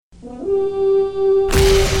You're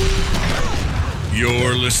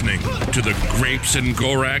listening to the Grapes and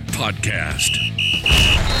Gorak podcast.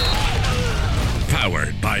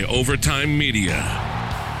 Powered by Overtime Media.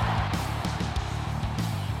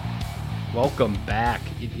 Welcome back.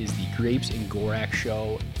 It is the Grapes and Gorak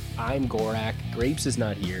show. I'm Gorak. Grapes is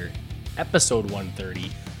not here. Episode 130.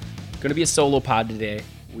 Going to be a solo pod today.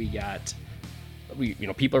 People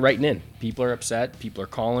are writing in. People are upset. People are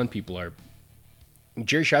calling.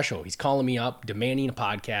 Jerry Shesho, he's calling me up, demanding a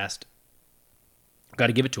podcast. Got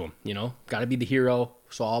to give it to him, Got to be the hero.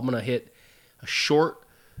 So I'm going to hit a short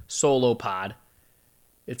solo pod.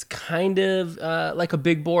 It's kind of like a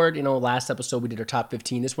big board. Last episode we did our top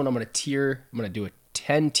 15. This one I'm going to tier. I'm going to do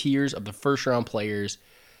 10 tiers of the first round players,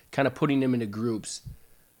 kind of putting them into groups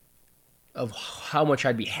of how much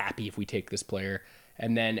I'd be happy if we take this player.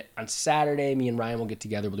 And then on Saturday, me and Ryan will get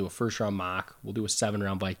together. We'll do a first round mock. We'll do a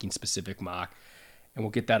 7-round Viking specific mock. And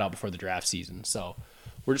we'll get that out before the draft season. So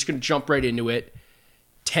we're just going to jump right into it.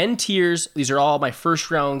 10 tiers. These are all my first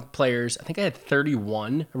round players. I think I had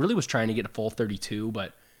 31. I really was trying to get a full 32,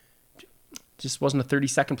 but just wasn't a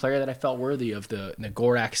 32nd player that I felt worthy of the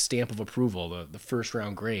Gorak stamp of approval, the first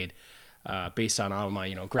round grade, based on all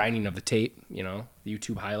my, grinding of the tape, the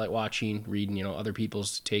YouTube highlight watching, reading, other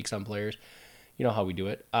people's takes on players. You know how we do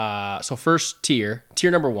it. So first tier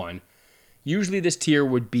number 1. Usually this tier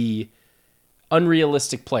would be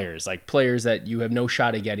unrealistic players, like players that you have no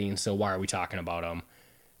shot at getting, so why are we talking about them?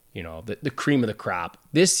 The cream of the crop.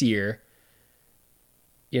 This year,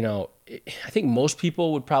 I think most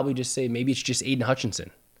people would probably just say maybe it's just Aiden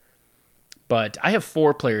Hutchinson. But I have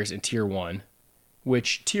 4 players in tier 1,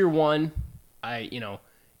 which tier 1,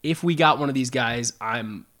 if we got one of these guys,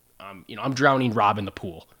 I'm drowning Rob in the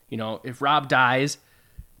pool. If Rob dies,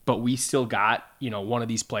 but we still got, one of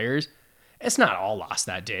these players, it's not all lost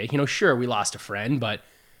that day. Sure, we lost a friend, but,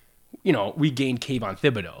 we gained Kayvon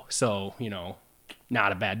Thibodeau. So,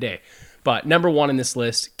 not a bad day. But number 1 in this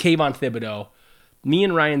list, Kayvon Thibodeau. Me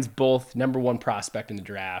and Ryan's both number 1 prospect in the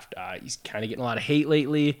draft. He's kind of getting a lot of hate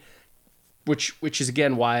lately, which is,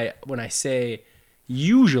 again, why when I say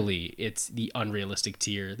usually it's the unrealistic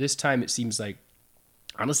tier, this time it seems like,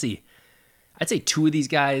 honestly, I'd say 2 of these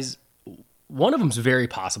guys, one of them's very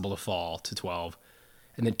possible to fall to 12,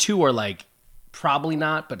 and then 2 are probably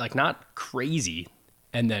not, but not crazy,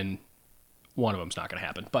 and then one of them's not going to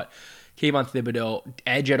happen. But Kayvon Thibodeau,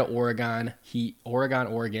 edge out of Oregon.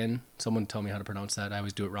 Oregon. Someone tell me how to pronounce that. I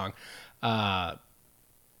always do it wrong. I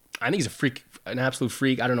think he's a freak, an absolute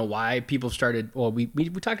freak. I don't know why people started. Well, we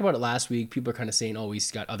talked about it last week. People are kind of saying, oh, he's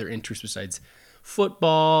got other interests besides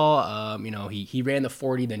football. He ran the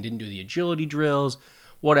 40, then didn't do the agility drills.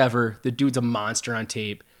 Whatever. The dude's a monster on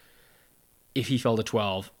tape. If he fell to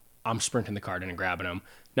 12, I'm sprinting the card in and grabbing him.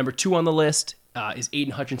 Number 2 on the list is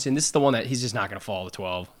Aiden Hutchinson. This is the one that he's just not going to fall to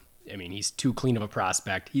 12. I mean, he's too clean of a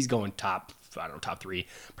prospect. He's going top 3,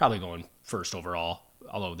 probably going first overall,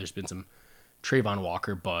 although there's been some Trayvon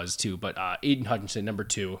Walker buzz too. But Aiden Hutchinson, number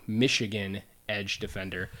 2, Michigan edge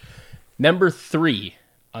defender. Number 3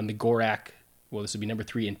 on the Gorak, well, this would be number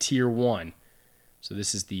 3 in tier 1. So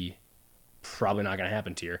this is the probably not going to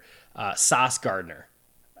happen tier. Sauce Gardner.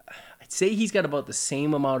 I'd say he's got about the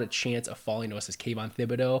same amount of chance of falling to us as Kayvon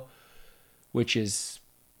Thibodeau, which is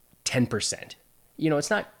 10%.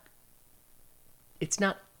 It's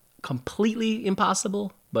not completely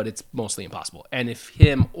impossible, but it's mostly impossible. And if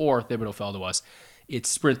him or Thibodeau fell to us, it's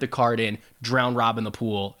sprint the card in, drown Rob in the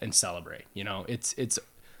pool, and celebrate. It's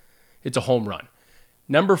a home run.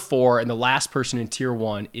 Number 4, and the last person in tier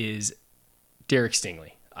 1 is Derek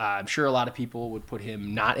Stingley. I'm sure a lot of people would put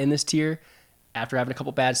him not in this tier after having a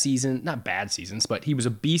couple not bad seasons, but he was a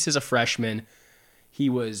beast as a freshman. He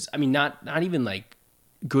was, not even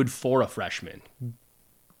good for a freshman.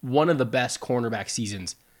 One of the best cornerback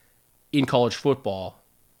seasons in college football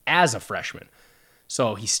as a freshman.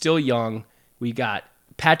 So he's still young. We got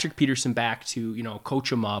Patrick Peterson back to, coach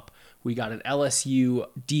him up. We got an LSU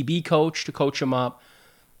DB coach to coach him up.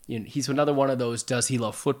 He's another one of those does he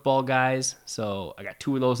love football guys. So I got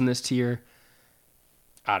 2 of those in this tier.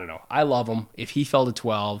 I don't know. I love him. If he fell to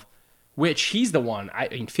 12, which he's the one,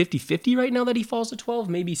 50-50 right now that he falls to 12,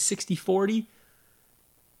 maybe 60-40.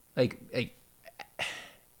 I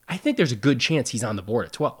think there's a good chance he's on the board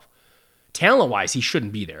at 12. Talent-wise, he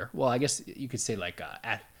shouldn't be there. Well, I guess you could say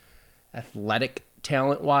athletic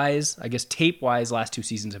talent-wise. I guess tape-wise, last 2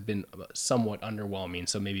 seasons have been somewhat underwhelming,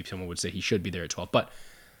 so maybe someone would say he should be there at 12. But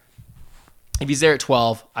if he's there at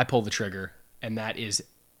 12, I pull the trigger, and that is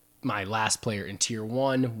my last player in tier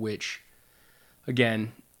 1, which,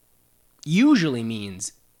 again, usually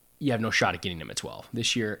means you have no shot at getting him at 12.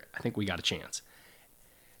 This year, I think we got a chance.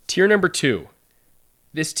 Tier number 2.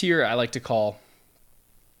 This tier I'd like to call,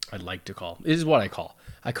 this is what I call.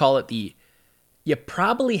 I call it you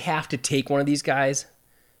probably have to take one of these guys,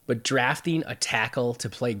 but drafting a tackle to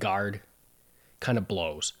play guard kind of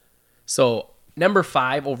blows. So number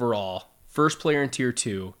 5 overall, first player in tier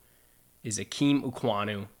 2 is Ikem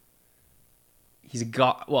Ekwonu. He's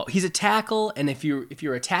a tackle, and if you're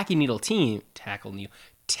a tackle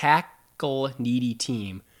needy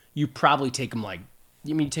team, you probably take him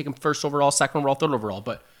you take him first overall, second overall, third overall,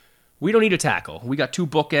 but we don't need a tackle. We got 2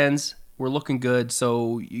 bookends. We're looking good,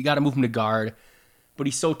 so you got to move him to guard. But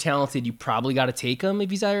he's so talented, you probably got to take him if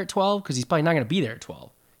he's there at 12, because he's probably not going to be there at 12.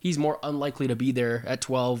 He's more unlikely to be there at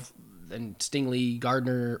 12 than Stingley,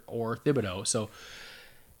 Gardner, or Thibodeau. So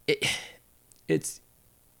it's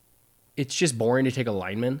just boring to take a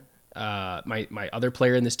lineman. My other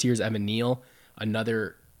player in this tier is Evan Neal,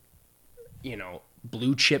 another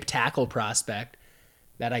blue chip tackle prospect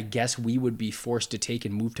that I guess we would be forced to take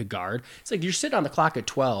and move to guard. It's like you're sitting on the clock at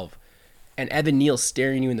 12 and Evan Neal's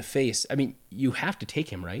staring you in the face. I mean, you have to take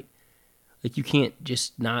him, right? Like, you can't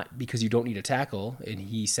just not, because you don't need a tackle, and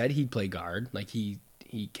he said he'd play guard. Like, he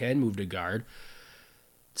can move to guard.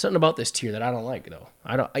 Something about this tier that I don't like, though.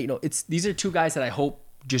 These are 2 guys that I hope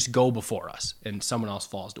just go before us and someone else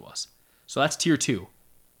falls to us. So that's tier 2.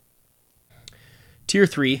 Tier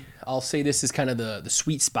 3, I'll say this is kind of the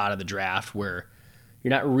sweet spot of the draft, where you're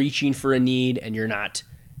not reaching for a need and you're not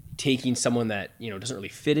taking someone that doesn't really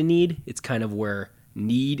fit a need. It's kind of where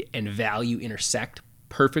need and value intersect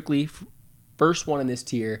perfectly. First one in this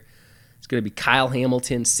tier is going to be Kyle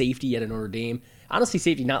Hamilton, safety at Notre Dame. Honestly,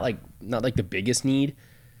 safety not like the biggest need,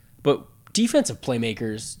 but defensive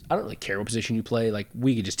playmakers, I don't really care what position you play. Like,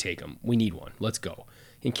 we could just take them. We need one. Let's go.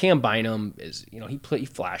 And Cam Bynum is, he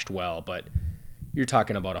flashed well, but you're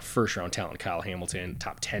talking about a first-round talent, Kyle Hamilton,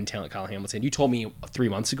 top 10 talent, Kyle Hamilton. You told me 3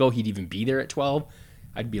 months ago he'd even be there at 12.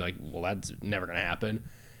 I'd be like, well, that's never going to happen.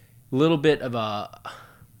 A little bit of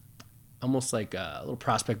almost like a little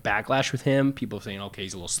prospect backlash with him. People saying, okay,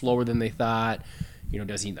 he's a little slower than they thought.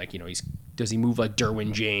 Does he move like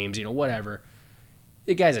Derwin James? Whatever.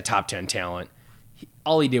 The guy's a top 10 talent.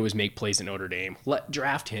 All he did was make plays at Notre Dame.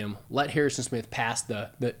 Draft him. Let Harrison Smith pass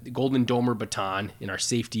the Golden Domer baton in our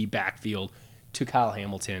safety backfield to Kyle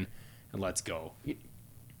Hamilton, and let's go.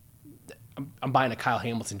 I'm buying a Kyle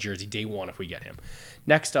Hamilton jersey day 1 if we get him.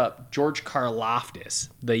 Next up, George Karlaftis,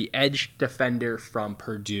 the edge defender from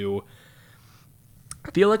Purdue.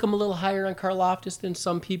 I feel like I'm a little higher on Karlaftis than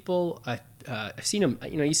some people. I've seen him,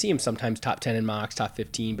 you see him sometimes top 10 in mocks, top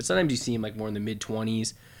 15, but sometimes you see him like more in the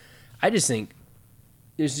mid-20s. I just think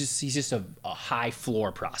he's just a high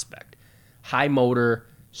floor prospect. High motor,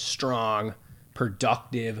 strong,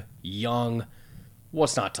 productive, young.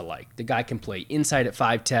 What's not to like? The guy can play inside at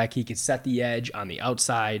 5 tech. He can set the edge on the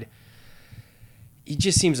outside. He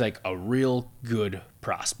just seems like a real good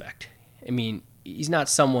prospect. I mean, he's not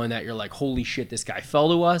someone that you're like, holy shit, this guy fell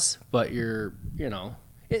to us, but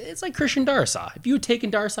it's like Christian Darrisaw. If you had taken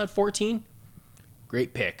Darrisaw at 14,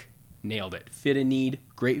 great pick. Nailed it. Fit a need,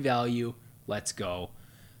 great value. Let's go.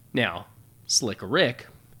 Now, Slick Rick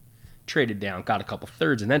traded down, got a couple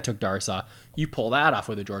thirds, and then took Darrisaw. You pull that off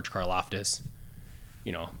with a George Karlaftis,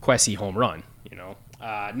 Kwesi home run,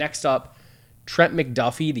 Next up, Trent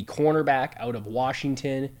McDuffie, the cornerback out of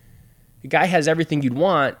Washington. The guy has everything you'd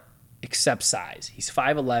want except size. He's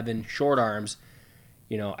 5'11", short arms.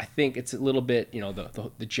 I think it's a little bit,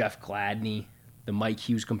 the Jeff Gladney, the Mike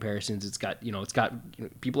Hughes comparisons. It's got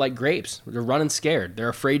people like Grapes. They're running scared. They're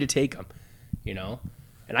afraid to take him,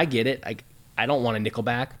 And I get it. I don't want a nickel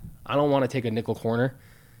back. I don't want to take a nickel corner.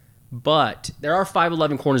 But there are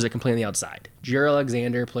 5'11" corners that can play on the outside. Jared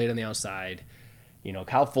Alexander played on the outside.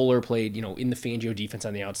 Kyle Fuller played, in the Fangio defense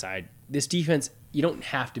on the outside. This defense, you don't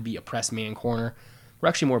have to be a press man corner. We're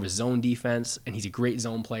actually more of a zone defense, and he's a great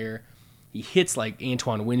zone player. He hits like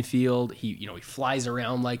Antoine Winfield. He flies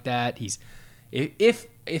around like that.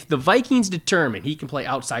 If the Vikings determine he can play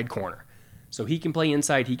outside corner, so he can play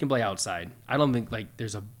inside, he can play outside. I don't think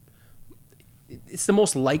it's the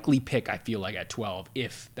most likely pick, I feel like, at 12,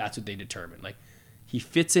 if that's what they determine. Like, he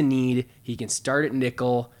fits a need. He can start at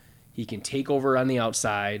nickel. He can take over on the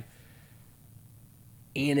outside.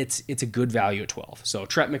 And it's a good value at 12. So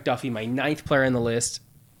Trent McDuffie, my 9th player on the list.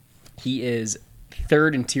 He is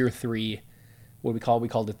 3rd in tier 3. We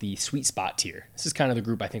called it the sweet spot tier. This is kind of the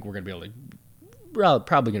group I think we're going to be able to,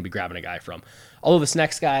 probably going to be grabbing a guy from. Although this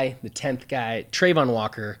next guy, the 10th guy, Trayvon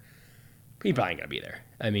Walker, he probably ain't going to be there.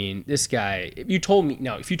 I mean, this guy, if you told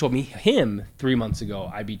me him 3 months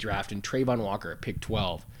ago, I'd be drafting Trayvon Walker at pick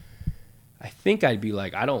 12. I think I'd be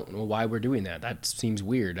like, I don't know why we're doing that. That seems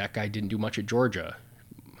weird. That guy didn't do much at Georgia.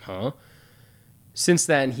 huh? Since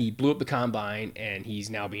then, he blew up the combine, and he's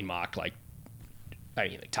now being mocked like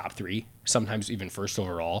top 3, sometimes even first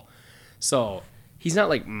overall. So he's not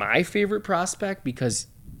like my favorite prospect because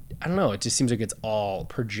I don't know. It just seems like it's all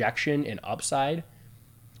projection and upside.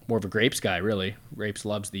 More of a Grapes guy, really. Grapes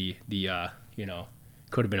loves the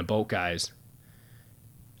could have been a boat guys.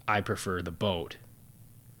 I prefer the boat.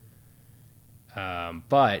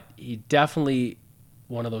 But he definitely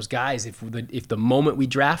one of those guys. If the moment we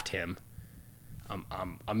draft him,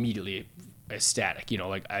 I'm immediately ecstatic.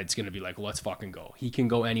 Like it's gonna be like, let's fucking go. He can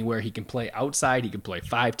go anywhere. He can play outside. He can play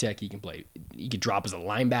 5-tech. He can drop as a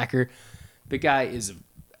linebacker. The guy is an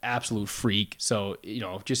absolute freak. So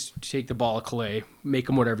just take the ball of clay, make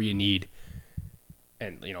him whatever you need,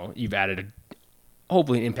 and you've added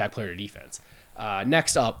hopefully an impact player to defense.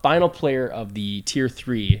 Next up, final player of the tier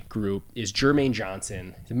 3 group is Jermaine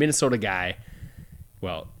Johnson, the Minnesota guy.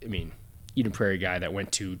 Well, I mean, Eden Prairie guy that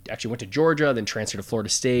went to Georgia, then transferred to Florida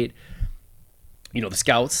State. The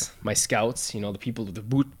scouts, my scouts, the people with the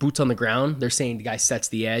boots on the ground, they're saying the guy sets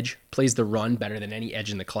the edge, plays the run better than any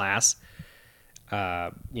edge in the class.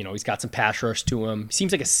 He's got some pass rush to him.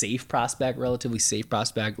 Seems like a safe prospect, relatively safe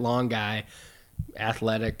prospect, long guy,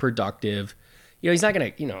 athletic, productive. He's not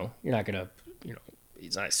going to, you're not going to,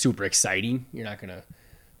 he's not super exciting. You're not going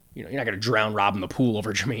to drown Rob in the pool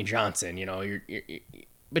over Jermaine Johnson,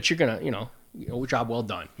 but you're going to, job well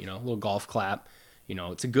done, a little golf clap.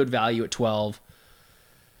 It's a good value at 12.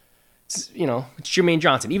 It's Jermaine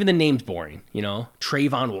Johnson. Even the name's boring,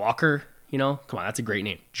 Trayvon Walker, come on, that's a great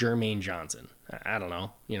name. Jermaine Johnson. I don't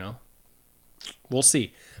know, we'll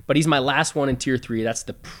see. But he's my last one in tier 3. That's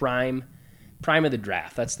the prime of the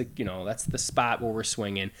draft. That's the spot where we're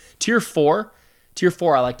swinging. Tier 4,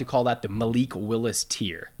 I like to call that the Malik Willis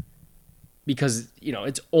tier because,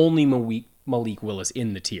 it's only Malik Willis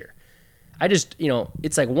in the tier. I just,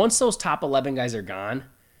 it's like once those top 11 guys are gone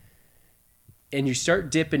and you start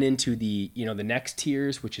dipping into the, the next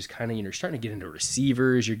tiers, which is kind of, you're starting to get into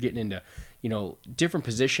receivers, you're getting into, different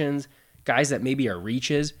positions, guys that maybe are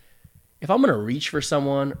reaches. If I'm going to reach for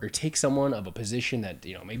someone or take someone of a position that,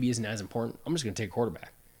 maybe isn't as important, I'm just going to take a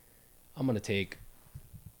quarterback. I'm going to take,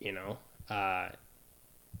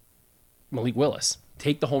 Malik Willis.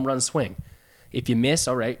 Take the home run swing. If you miss,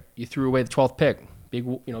 all right, you threw away the 12th pick. Big,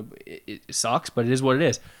 it sucks, but it is what it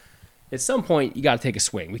is. At some point, you got to take a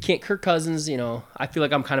swing. We can't Kirk Cousins, I feel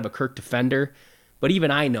like I'm kind of a Kirk defender, but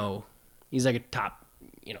even I know he's like a top,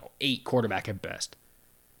 8 quarterback at best.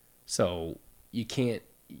 So you can't,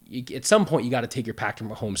 at some point, you got to take your Patrick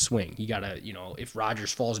Mahomes swing. You got to, if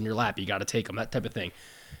Rodgers falls in your lap, you got to take him, that type of thing.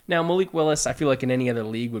 Now, Malik Willis, I feel like in any other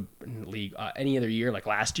any other year, like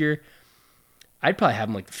last year, I'd probably have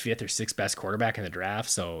him like the 5th or 6th best quarterback in the draft.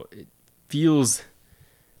 So it feels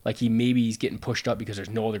like he's getting pushed up because there's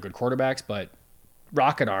no other good quarterbacks, but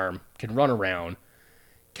rocket arm, can run around,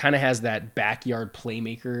 kind of has that backyard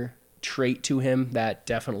playmaker trait to him that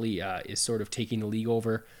definitely is sort of taking the league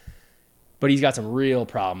over. But he's got some real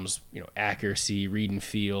problems, accuracy, reading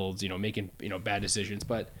fields, making, bad decisions.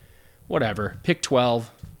 But whatever. Pick 12.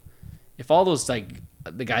 If all those like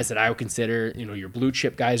the guys that I would consider, your blue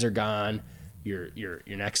chip guys are gone, your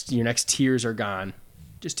next tiers are gone,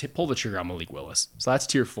 just pull the trigger on Malik Willis. So that's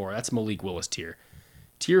tier 4. That's Malik Willis tier.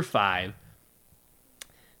 Tier 5.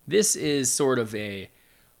 This is sort of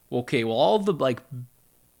all the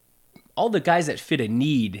guys that fit a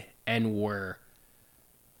need and were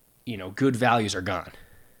good values are gone.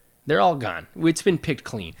 They're all gone. It's been picked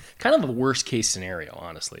clean. Kind of a worst case scenario,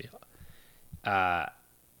 honestly. At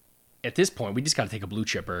this point, we just got to take a blue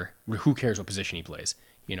chipper. Who cares what position he plays?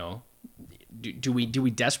 Do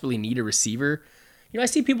we desperately need a receiver? I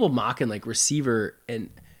see people mocking like receiver, and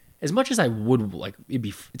as much as I would like,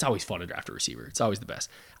 it's always fun to draft a receiver. It's always the best.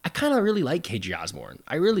 I kind of really like KJ Osborne.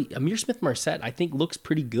 Amir Smith-Marset, I think looks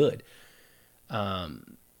pretty good.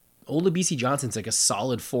 Olabisi Johnson's like a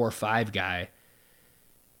solid 4 or 5 guy.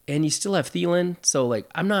 And you still have Thielen. So, like,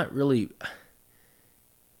 I'm not really...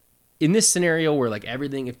 In this scenario where, like,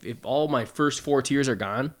 everything... If all my first 4 tiers are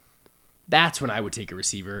gone, that's when I would take a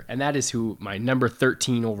receiver. And that is who my number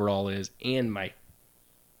 13 overall is. And my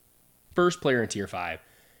first player in tier 5,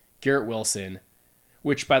 Garrett Wilson.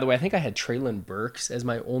 Which, by the way, I think I had Treylon Burks as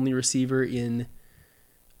my only receiver in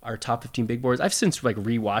our top 15 big boards. I've since, like,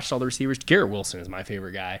 rewatched all the receivers. Garrett Wilson is my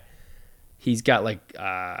favorite guy. He's got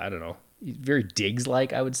I don't know, he's very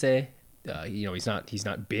Diggs-like, I would say. He's not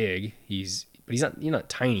big. But he's not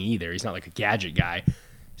tiny either. He's not like a gadget guy.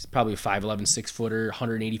 He's probably a 5'11", 6-footer,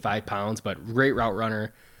 185 pounds, but great route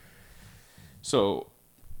runner. So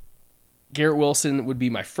Garrett Wilson would be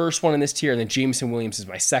my first one in this tier, and then Jameson Williams is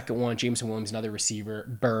my second one. Jameson Williams, another receiver,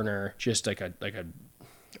 burner, just like a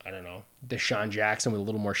I don't know, Deshaun Jackson with a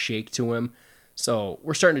little more shake to him. So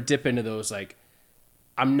we're starting to dip into those. Like,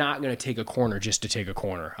 I'm not going to take a corner just to take a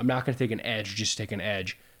corner. I'm not going to take an edge just to take an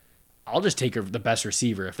edge. I'll just take the best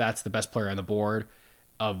receiver if that's the best player on the board.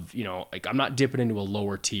 Like, I'm not dipping into a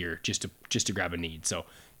lower tier just to grab a need. So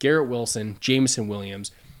Garrett Wilson, Jameson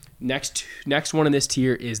Williams. Next one in this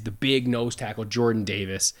tier is the big nose tackle, Jordan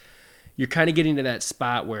Davis. You're kind of getting to that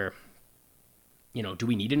spot where, do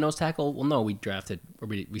we need a nose tackle? Well, no,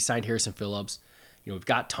 we signed Harrison Phillips. We've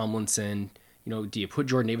got Tomlinson. Do you put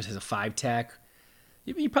Jordan Davis as a 5-tech?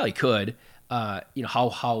 You probably could.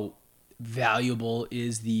 How valuable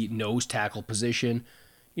is the nose tackle position?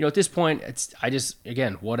 At this point,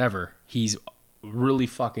 whatever. He's really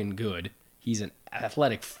fucking good. He's an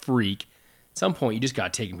athletic freak. At some point, you just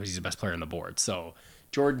got to take him because he's the best player on the board. So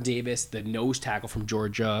Jordan Davis, the nose tackle from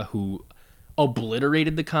Georgia, who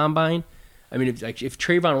obliterated the combine. I mean, if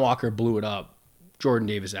Trayvon Walker blew it up, Jordan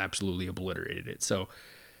Davis absolutely obliterated it. So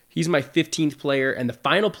he's my 15th player. And the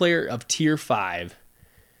final player of tier 5,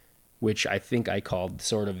 which I think I called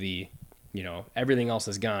sort of the, everything else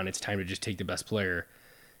is gone. It's time to just take the best player.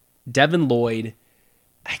 Devin Lloyd.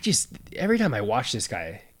 Every time I watch this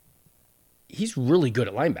guy, he's really good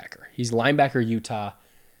at linebacker. He's linebacker Utah.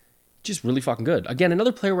 Just really fucking good. Again,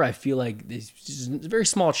 another player where I feel like there's just a very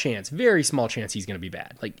small chance he's going to be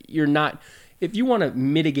bad. Like, if you want to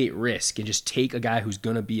mitigate risk and just take a guy who's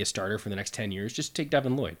going to be a starter for the next 10 years, just take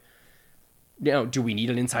Devin Lloyd. Do we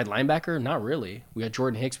need an inside linebacker? Not really. We got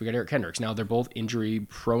Jordan Hicks, we got Eric Kendricks. Now, they're both injury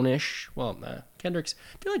prone-ish. Well, Kendricks,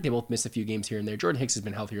 I feel like they both missed a few games here and there. Jordan Hicks has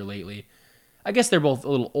been healthier lately. I guess they're both a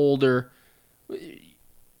little older.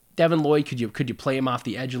 Devin Lloyd, could you play him off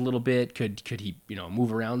the edge a little bit? Could he,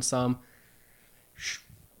 move around some?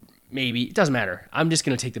 Maybe. It doesn't matter. I'm just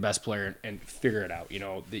going to take the best player and figure it out.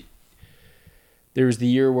 There was the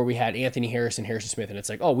year where we had Anthony Harrison Smith, and it's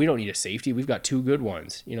like, oh, we don't need a safety. We've got 2 good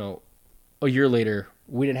ones. A year later,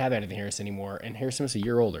 we didn't have Anthony Harrison anymore, and Harrison was a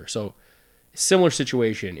year older. So, similar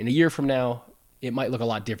situation. In a year from now, it might look a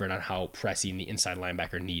lot different on how pressing the inside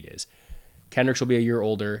linebacker need is. Kendricks will be a year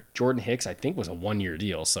older. Jordan Hicks, I think, was a 1-year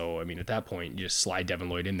deal. So, I mean, at that point, you just slide Devin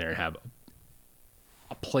Lloyd in there and have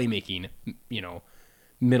a playmaking,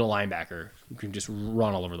 middle linebacker who can just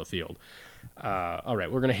run all over the field. All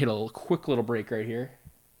right, we're going to hit a quick little break right here.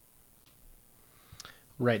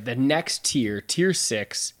 Right, the next tier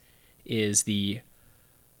 6, is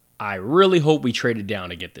I really hope we traded down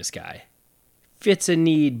to get this guy. Fits a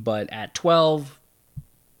need, but at 12,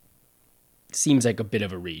 seems like a bit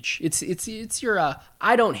of a reach. It's your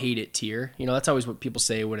I don't hate it tier. That's always what people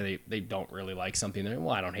say when they don't really like something. They're,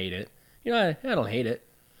 well, I don't hate it. I don't hate it.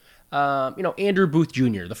 Andrew Booth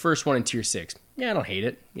Jr., the first one in tier 6. Yeah, I don't hate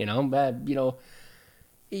it.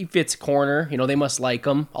 He fits corner. They must like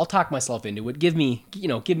him. I'll talk myself into it. Give me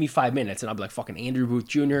 5 minutes, and I'll be like fucking Andrew Booth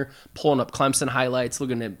Jr. pulling up Clemson highlights,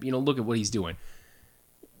 looking at look at what he's doing.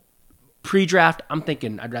 Pre-draft, I'm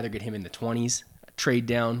thinking I'd rather get him in the 20s, trade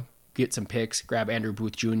down, get some picks, grab Andrew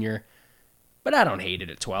Booth Jr. But I don't hate it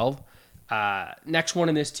at 12. Next one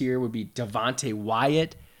in this tier would be Devonte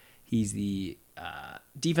Wyatt. He's the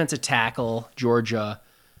defensive tackle, Georgia.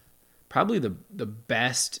 Probably the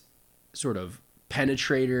best sort of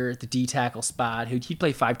penetrator at the D-tackle spot. He'd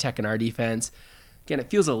play 5-tech in our defense. Again, it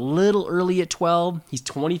feels a little early at 12. He's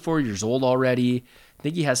 24 years old already. I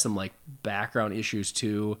think he has some background issues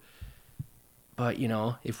too. But,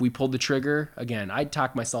 if we pulled the trigger, again, I'd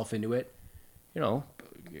talk myself into it. A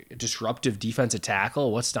disruptive defensive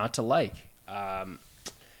tackle, what's not to like?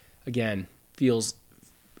 Again, feels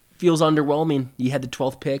underwhelming. You had the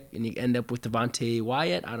 12th pick and you end up with Devonte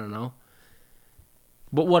Wyatt. I don't know.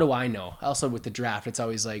 But what do I know? Also, with the draft, it's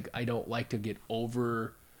always I don't like to get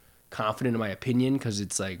over confident in my opinion because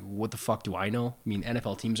it's what the fuck do I know? I mean,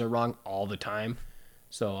 NFL teams are wrong all the time.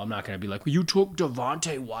 So I'm not going to be like, well, you took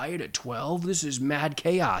Devonte Wyatt at 12? This is mad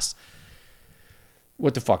chaos.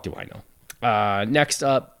 What the fuck do I know? Next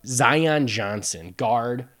up, Zion Johnson,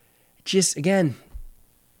 guard. Just, again,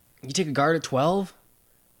 you take a guard at 12?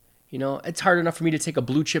 It's hard enough for me to take a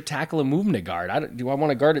blue chip tackle and move him to guard. Do I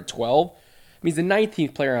want a guard at 12? I mean, he's the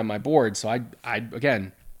 19th player on my board, so I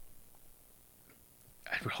would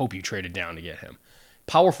hope you traded down to get him.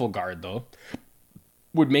 Powerful guard, though,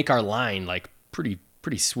 would make our line, pretty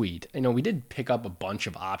sweet. We did pick up a bunch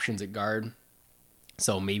of options at guard,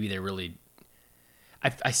 so maybe they're really...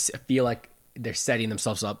 I feel like they're setting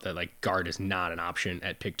themselves up that, guard is not an option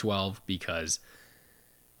at pick 12 because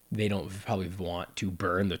they don't probably want to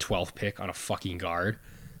burn the 12th pick on a fucking guard.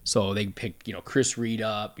 So they pick, Chris Reed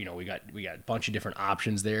up. We got a bunch of different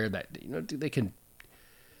options there that they can.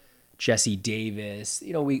 Jesse Davis,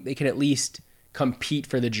 they can at least compete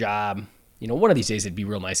for the job. One of these days it'd be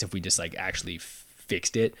real nice if we just like actually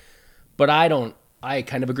fixed it. But I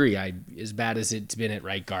kind of agree. As bad as it's been at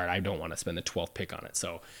right guard, I don't want to spend the 12th pick on it.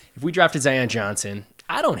 So if we drafted Zion Johnson,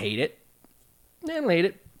 I don't hate it.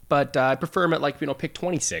 But I prefer him at pick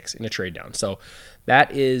 26 in a trade down. So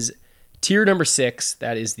that is tier number 6.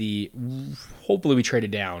 That is hopefully we traded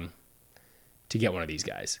down to get one of these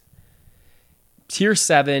guys. Tier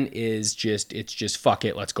 7 is just fuck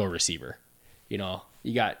it, let's go receiver. You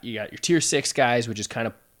got your tier 6 guys, which is kind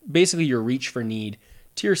of basically your reach for need.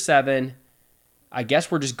 Tier 7, I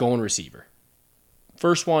guess we're just going receiver.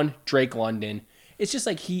 First one, Drake London. It's just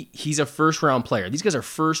like he's a first round player. These guys are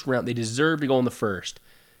first round. They deserve to go in the first.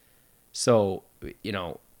 So, you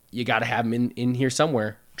got to have him in here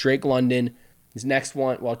somewhere. Drake London, his next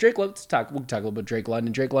one. Well, we'll talk a little bit Drake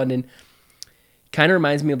London. Drake London kind of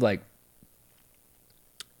reminds me of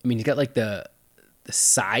he's got the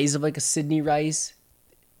size of a Sidney Rice,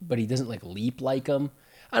 but he doesn't leap like him.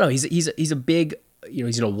 I don't know. He's a big,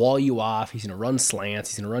 he's gonna wall you off. He's gonna run slants.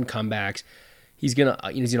 He's gonna run comebacks. He's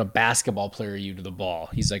gonna basketball player you to the ball.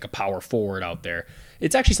 He's like a power forward out there.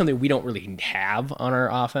 It's actually something we don't really have on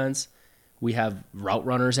our offense. We have route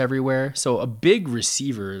runners everywhere, so a big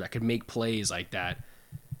receiver that could make plays like that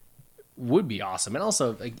would be awesome. And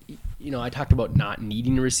also, I talked about not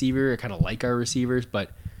needing a receiver. I kind of like our receivers, but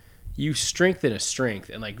you strengthen a strength,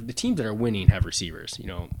 and the teams that are winning have receivers.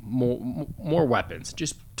 More weapons,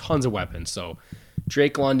 just tons of weapons. So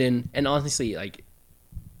Drake London, and honestly,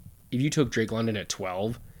 if you took Drake London at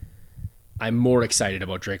 12, I'm more excited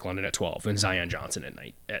about Drake London at 12 than Zion Johnson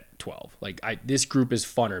at 12. This group is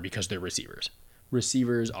funner because they're receivers.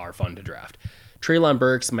 Receivers are fun to draft. Treylon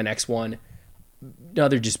Burks, my next one.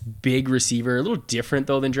 Another just big receiver, a little different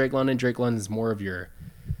though than Drake London. Drake London's more of your,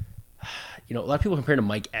 a lot of people compare to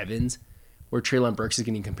Mike Evans, where Treylon Burks is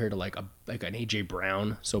getting compared to an AJ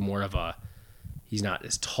Brown. So more of he's not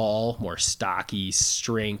as tall, more stocky,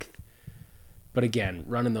 strength. But again,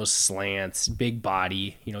 running those slants, big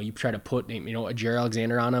body, you try to put, a Jared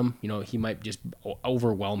Alexander on him, he might just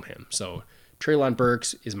overwhelm him. So Treylon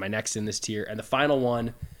Burks is my next in this tier. And the final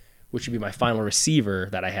one, which would be my final receiver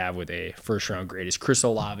that I have with a first round grade, is Chris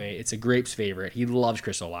Olave. It's a Grapes favorite. He loves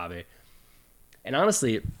Chris Olave. And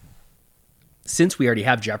honestly, since we already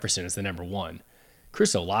have Jefferson as the number 1,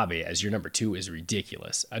 Chris Olave as your number 2 is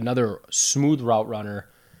ridiculous. Another smooth route runner,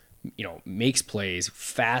 makes plays,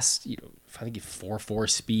 fast, I think 4.4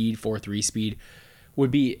 speed, 4.3 speed,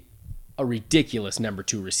 would be a ridiculous number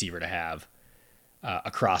 2 receiver to have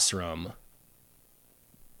across from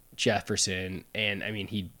Jefferson. And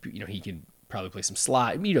he could probably play some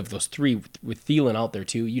slot. You'd have those 3 with Thielen out there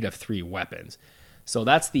too. You'd have 3 weapons. So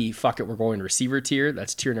that's the fuck it, we're going receiver tier.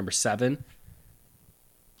 That's tier number 7.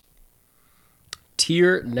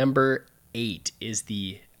 Tier number 8 is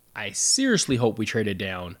I seriously hope we traded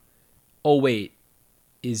down. Oh, wait.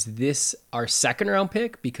 Is this our second round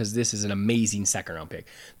pick? Because this is an amazing second round pick.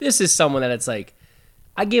 This is someone that it's I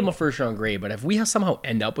gave him a first round grade, but if we somehow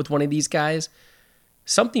end up with one of these guys,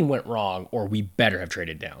 something went wrong or we better have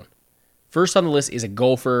traded down. First on the list is a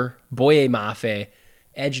Gopher, Boye Mafe,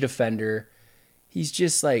 edge defender. He's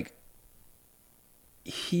just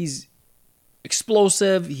he's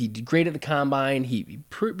explosive. He did great at the combine. He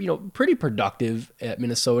pretty productive at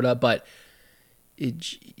Minnesota, but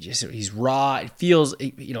he's raw. It feels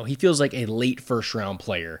he feels like a late first round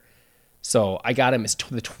player. So I got him as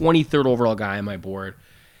the 23rd overall guy on my board,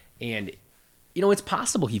 and it's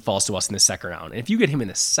possible he falls to us in the second round. And if you get him in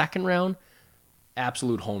the second round,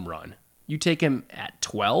 absolute home run. You take him at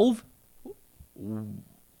 12,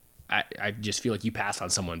 I just feel like you passed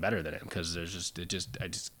on someone better than him because I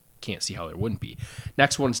just can't see how there wouldn't be.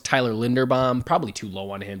 Next one's Tyler Linderbaum, probably too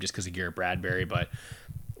low on him just because of Garrett Bradbury, but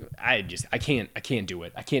I can't do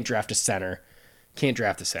it. I can't draft a center. Can't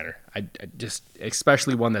draft a center. I just,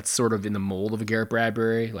 especially one that's sort of in the mold of a Garrett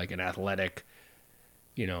Bradbury, like an athletic,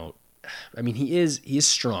 he is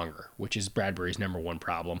stronger, which is Bradbury's number 1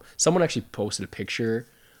 problem. Someone actually posted a picture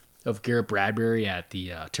of Garrett Bradbury at the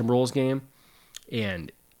Timberwolves game,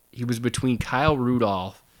 and he was between Kyle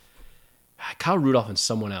Rudolph and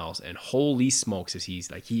someone else, and holy smokes, he's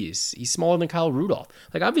smaller than Kyle Rudolph.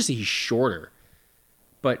 Obviously he's shorter,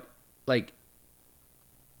 but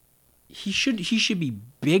he should be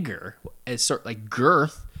bigger as sort of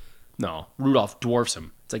girth. No, Rudolph dwarfs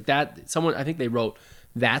him. It's like that. Someone, I think they wrote,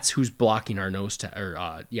 that's who's blocking our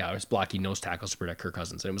it's blocking nose tackles to protect Kirk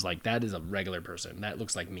Cousins. And it was that is a regular person. That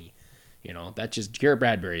looks like me. That just Garrett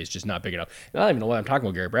Bradbury is just not big enough. And I don't even know why I'm talking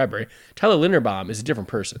about Garrett Bradbury. Tyler Linderbaum is a different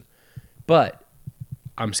person, but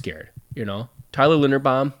I'm scared. Tyler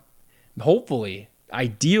Linderbaum, hopefully,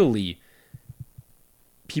 ideally,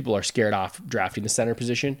 people are scared off drafting the center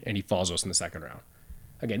position, and he falls us in the second round.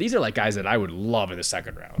 Again, these are like guys that I would love in the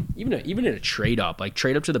second round, even in a trade up, like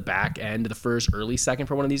trade up to the back end of the first, early second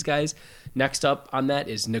for one of these guys. Next up on that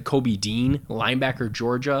is Nakobe Dean, linebacker,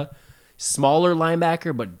 Georgia, smaller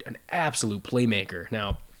linebacker, but an absolute playmaker.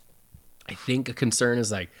 Now, I think a concern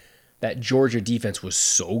is like that Georgia defense was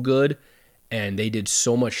so good, and they did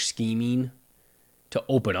so much scheming to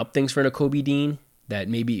open up things for Nakobe Dean that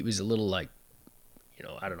maybe it was a little like,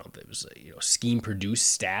 I don't know if it was scheme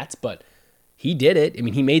produced stats, but he did it. I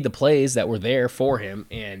mean, he made the plays that were there for him,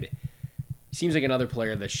 and he seems like another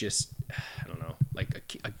player that's just, I don't know,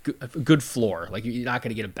 like a good floor. Like, you're not going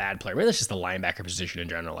to get a bad player. Maybe that's just the linebacker position in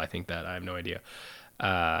general. I think that. I have no idea.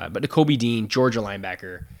 But Nakobe Dean, Georgia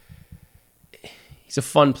linebacker, he's a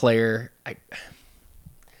fun player.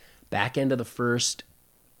 Back end of the first,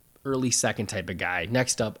 early second type of guy.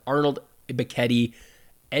 Next up, Arnold Ebiketie,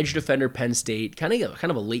 edge defender, Penn State. Kind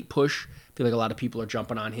of a late push. I feel like a lot of people are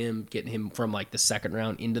jumping on him, getting him from like the second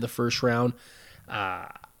round into the first round. I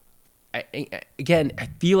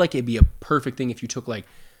feel like it'd be a perfect thing if you took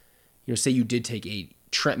say you did take a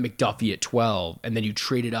Trent McDuffie at 12 and then you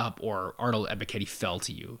traded up, or Arnold Ebiketie fell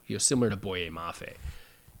to you, similar to Boye Mafe.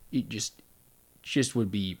 It just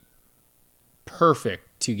would be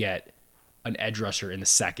perfect to get an edge rusher in the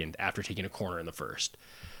second after taking a corner in the first.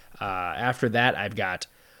 After that, I've got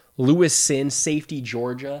Lewis Sin, safety,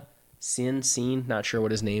 Georgia. Sin, not sure what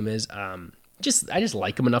his name is. I just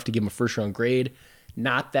like him enough to give him a first round grade.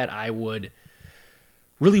 Not that I would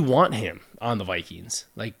really want him on the Vikings,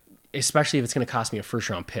 like especially if it's going to cost me a first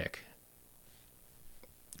round pick.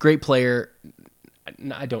 Great player.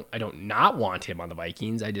 I don't not want him on the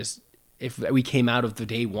Vikings. If we came out of the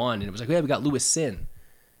day one and it was like, yeah, we got Lewis Sin,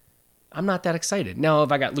 I'm not that excited. Now,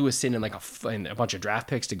 if I got Lewis Sin and a bunch of draft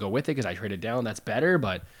picks to go with it because I traded down, that's better.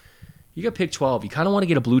 But you got pick 12. You kind of want to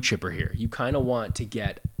get a blue chipper here. You kind of want to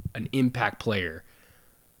get an impact player.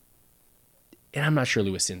 And I'm not sure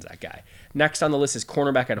Lewis Sin's that guy. Next on the list is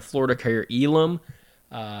cornerback out of Florida, Kaiir Elam.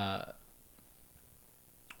 A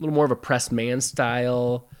little more of a pressed man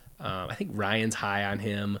style. I think Ryan's high on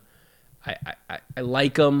him. I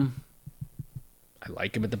like him. I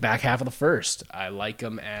like him at the back half of the first. I like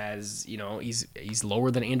him as, he's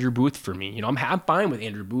lower than Andrew Booth for me. I'm fine with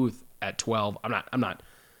Andrew Booth at 12. I'm not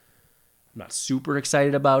super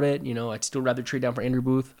excited about it. I'd still rather trade down for Andrew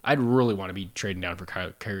Booth. I'd really want to be trading down for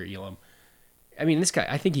Kaiir Elam. I mean, this guy,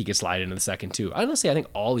 I think he could slide into the second too. Honestly, I think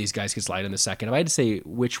all these guys could slide in the second. If I had to say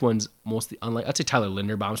which one's most unlikely, I'd say Tyler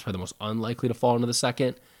Linderbaum's probably the most unlikely to fall into the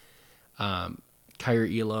second.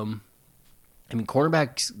 Kaiir Elam. I mean,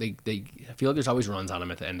 cornerbacks, I feel like there's always runs on him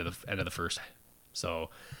at the end of the first. So,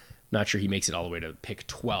 not sure he makes it all the way to pick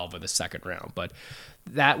 12 of the second round. But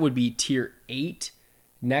that would be tier 8.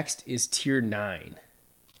 Next is tier 9.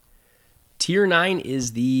 Tier 9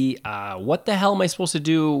 is the what the hell am I supposed to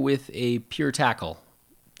do with a pure tackle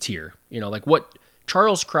tier? Like what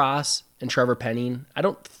Charles Cross and Trevor Penning, I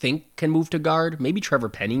don't think can move to guard. Maybe Trevor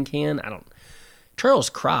Penning can. Charles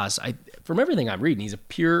Cross, from everything I'm reading, he's a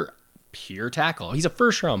pure tackle. He's a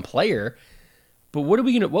first round player, but what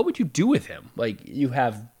would you do with him? Like, you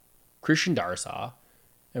have Christian Darsaw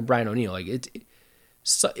and Brian O'Neill. Like,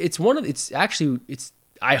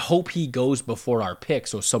 I hope he goes before our pick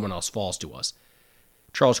so someone else falls to us.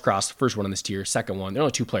 Charles Cross, first one in this tier. Second one, there are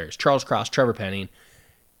only 2 players. Charles Cross, Trevor Penning.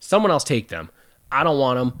 Someone else take them. I don't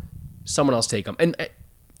want them. Someone else take them. And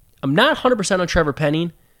I'm not 100% on Trevor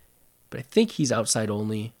Penning, but I think he's outside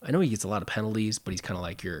only. I know he gets a lot of penalties, but he's kind of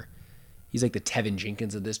like he's like the Tevin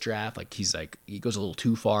Jenkins of this draft. Like, he goes a little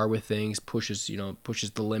too far with things, pushes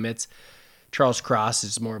the limits. Charles Cross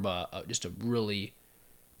is more of just a really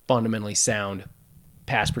fundamentally sound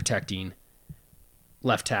pass protecting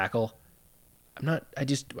left tackle. I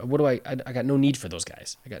got no need for those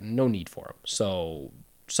guys. I got no need for them. So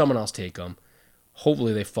someone else take them.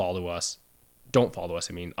 Hopefully they fall to us. Don't fall to us.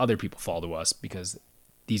 I mean, other people fall to us because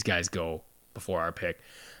these guys go before our pick.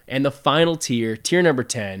 And the final tier number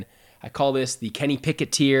 10, I call this the Kenny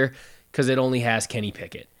Pickett tier because it only has Kenny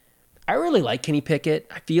Pickett. I really like Kenny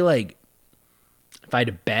Pickett. I feel like if I had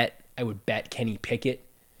to bet, I would bet Kenny Pickett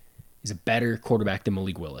is a better quarterback than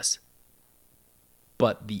Malik Willis.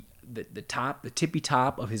 But the tippy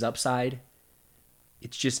top of his upside,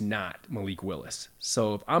 it's just not Malik Willis.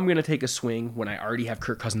 So if I'm going to take a swing when I already have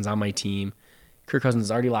Kirk Cousins on my team, Kirk Cousins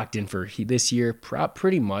is already locked in for this year,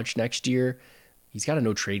 pretty much next year. he's got a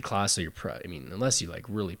no trade clause. So I mean, unless you like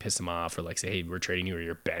really piss him off or like say, hey, we're trading you or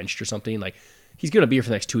you're benched or something, like he's going to be here for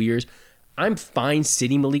the next 2 years. I'm fine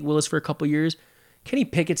sitting Malik Willis for a couple years. Kenny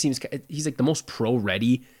Pickett he's like the most pro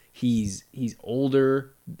ready. He's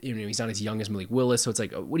older. You know, he's not as young as Malik Willis. So it's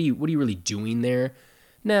like, what are you really doing there?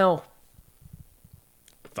 Now,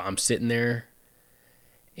 if I'm sitting there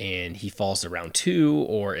and he falls to round 2,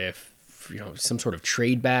 or if, you know, some sort of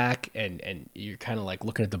trade back and you're kind of like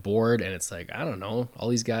looking at the board and it's like, I don't know, all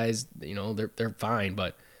these guys, you know, they're fine,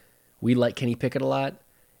 but we like Kenny Pickett a lot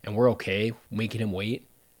and we're okay making him wait.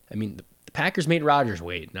 I mean, the Packers made Rodgers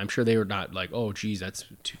wait, and I'm sure they were not like, oh, geez, that's,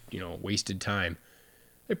 you know, wasted time.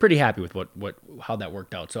 They're pretty happy with how that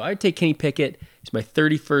worked out. So I'd take Kenny Pickett. He's my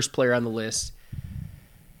 31st player on the list.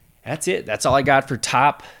 That's it. That's all I got for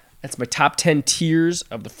That's my top 10 tiers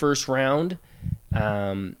of the first round.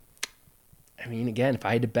 I mean, again, if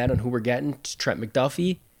I had to bet on who we're getting, it's Trent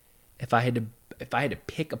McDuffie. If I had to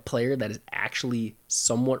pick a player that is actually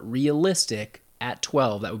somewhat realistic at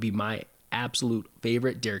 12, that would be my absolute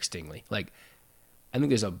favorite, Derek Stingley. Like, I think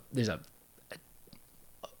there's a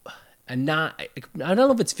not, I don't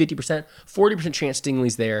know if it's 50%, 40% chance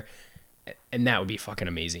Stingley's there, and that would be fucking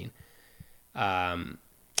amazing.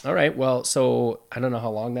 All right, well, so I don't know how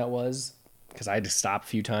long that was because I had to stop a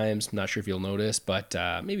few times. I'm not sure if you'll notice, but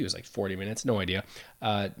maybe it was like 40 minutes. No idea.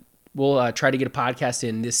 We'll try to get a podcast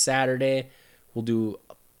in this Saturday. We'll do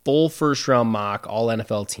a full first round mock, all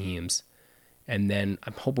NFL teams. And then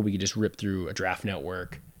I'm hoping we could just rip through a Draft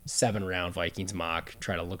Network 7-round Vikings mock,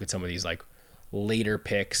 try to look at some of these like later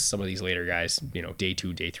picks, some of these later guys, you know, day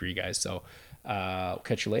 2, day 3 guys. So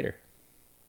catch you later.